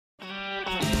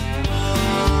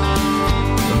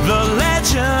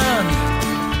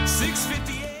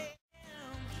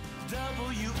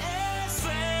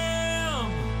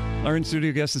Our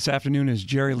in-studio guest this afternoon is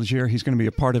Jerry Leger. He's going to be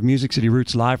a part of Music City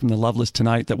Roots Live from the Loveless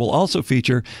tonight that will also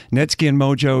feature Netsky and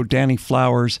Mojo, Danny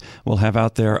Flowers. We'll have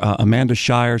out there Amanda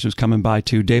Shires, who's coming by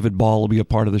too. David Ball will be a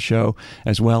part of the show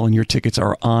as well, and your tickets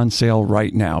are on sale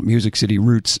right now.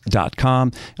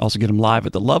 MusicCityRoots.com. Also get them live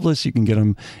at the Loveless. You can get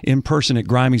them in person at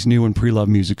Grimey's new and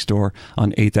pre-loved music store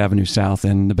on 8th Avenue South.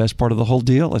 And the best part of the whole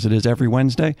deal, as it is every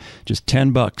Wednesday, just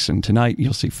 $10. And tonight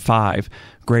you'll see 5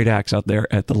 great acts out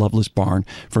there at the Loveless Barn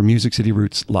for Music City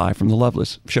Roots Live from the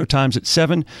Loveless. Show time's at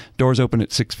 7, doors open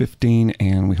at 6:15,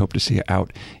 and we hope to see you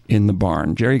out in the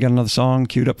barn. Jerry, you got another song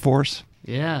queued up for us?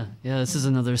 Yeah, this is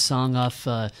another song off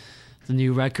the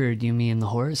new record, You, Me, and the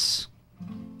Horse.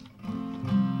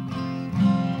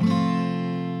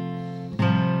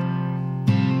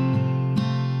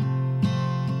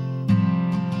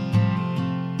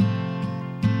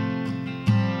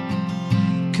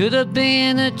 Could have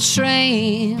been a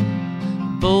train,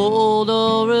 boat,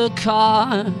 or a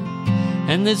car,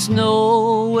 and there's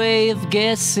no way of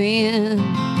guessing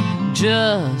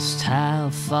just how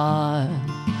far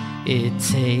it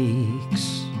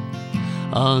takes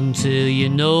until you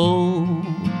know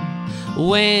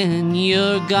when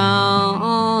you're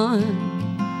gone.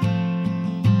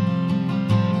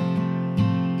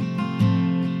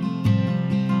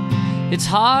 It's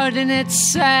hard and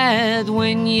it's sad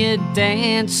when you're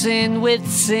dancing with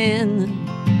sin,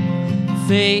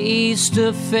 face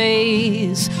to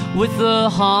face with the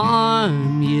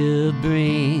harm you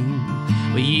bring.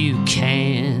 But you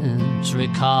can't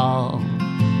recall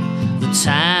the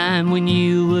time when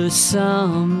you were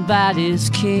somebody's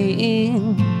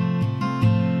king.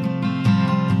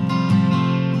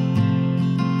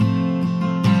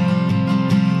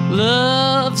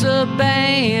 Love's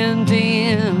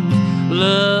abandoned,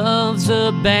 love's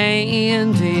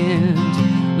abandoned,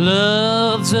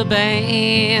 love's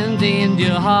abandoned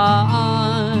your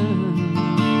heart.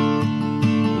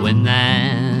 When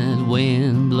that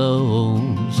wind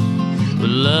blows,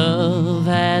 love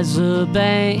has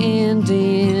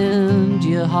abandoned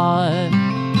your heart.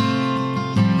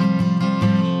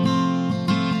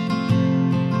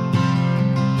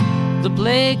 The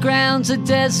playground's a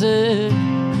desert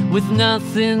with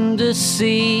nothing to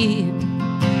see.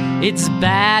 It's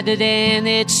battered and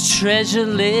it's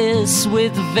treasureless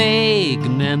with vague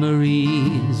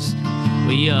memories,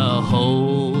 where you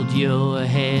hold your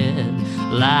head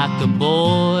like a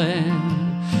boy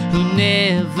who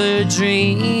never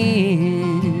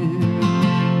dreamed.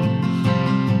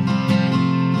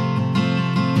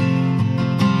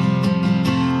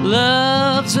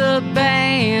 Love's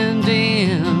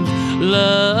abandoned,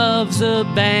 love's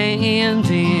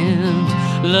abandoned,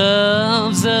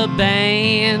 love's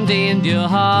abandoned your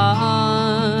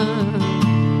heart.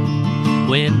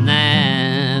 When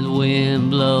that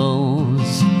wind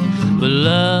blows, but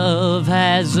love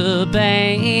has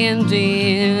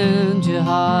abandoned your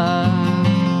heart.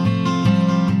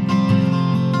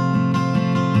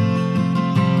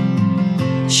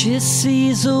 She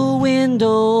sees a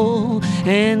window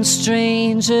and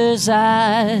strangers'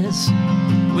 eyes,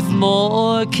 with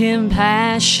more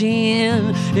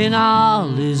compassion in all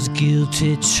his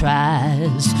guilty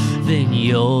tries than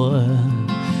your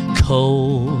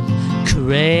cold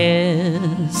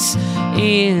caress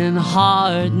in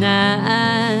hard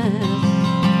nights.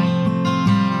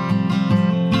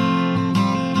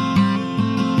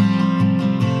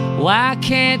 Why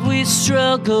can't we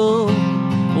struggle,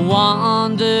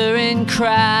 wander and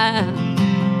cry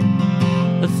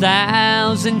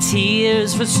 1,000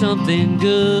 tears for something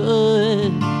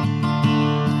good,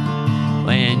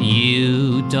 when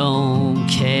you don't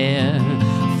care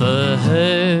for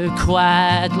her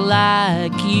quite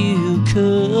like you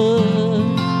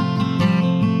could?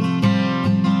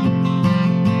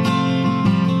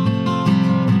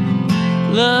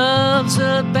 Love's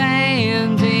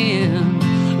abandoned,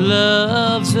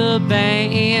 love's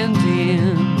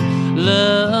abandoned,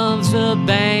 love's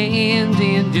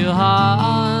abandoned your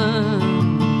heart.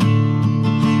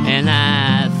 And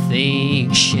I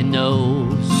think she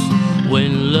knows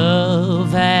when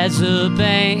love has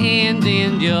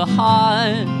abandoned your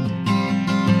heart.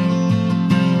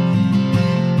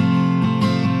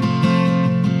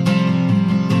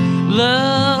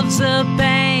 Love's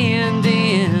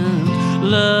abandoned,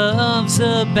 love's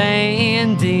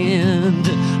abandoned,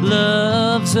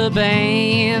 love's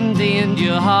abandoned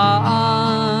your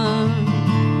heart.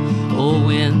 Oh,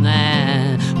 when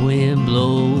that wind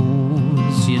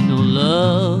blows, you know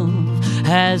love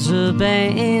has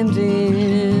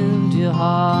abandoned your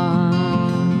heart.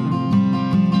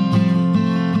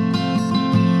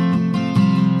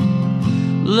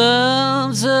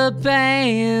 Love's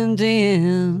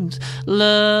abandoned,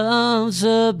 love's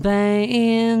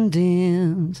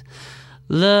abandoned.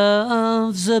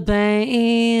 Love's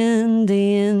abandoned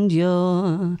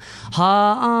your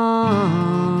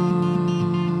heart.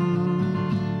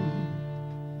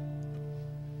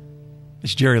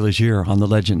 It's Jerry Legier on The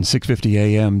Legend, 650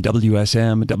 AM,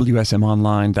 WSM,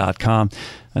 WSMonline.com.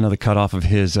 Another cut off of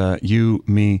his You,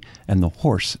 Me, and the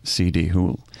Horse CD.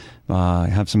 Who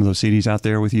have some of those CDs out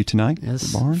there with you tonight?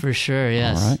 Yes, for sure,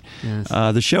 yes. All right. Yes.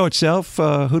 The show itself,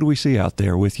 who do we see out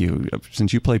there with you?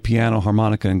 Since you play piano,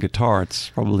 harmonica, and guitar,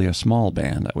 it's probably a small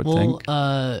band, I would think.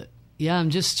 Yeah, I'm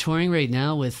just touring right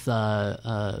now with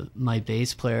my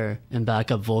bass player and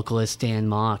backup vocalist, Dan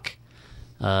Mock.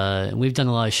 We've done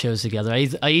a lot of shows together. I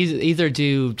either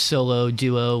do solo,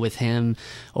 duo with him,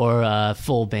 or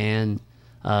full band.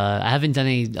 I haven't done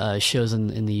any shows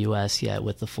in the U.S. yet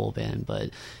with the full band, but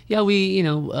yeah, we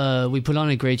put on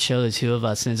a great show, the two of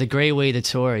us, and it's a great way to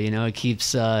tour. It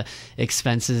keeps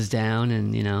expenses down,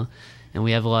 and and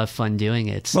we have a lot of fun doing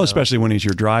it. So. Well, especially when he's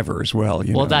your driver as well.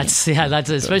 Well, that's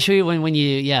especially when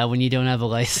you don't have a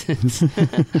license.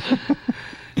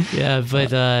 Yeah,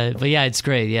 but yeah, it's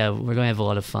great. Yeah, we're going to have a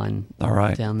lot of fun. All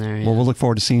right. Down there. Yeah. Well, we'll look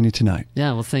forward to seeing you tonight.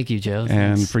 Yeah, well, thank you, Joe.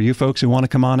 And Thanks. for you folks who want to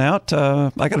come on out,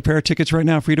 I got a pair of tickets right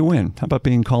now for you to win. How about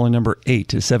being caller number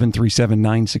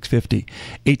 8-737-9650,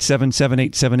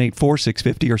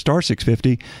 877-878-4650 or star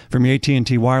 650 from your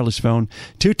AT&T wireless phone.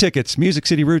 2 tickets, Music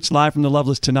City Roots live from the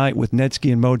Loveless tonight with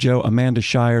Nedsky and Mojo, Amanda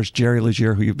Shires, Jerry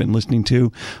Legier, who you've been listening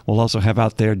to. We'll also have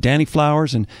out there Danny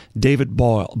Flowers and David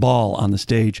Ball on the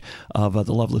stage of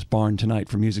the Loveless Barn tonight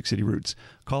for Music City Roots.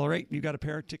 Caller 8, you got a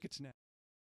pair of tickets now.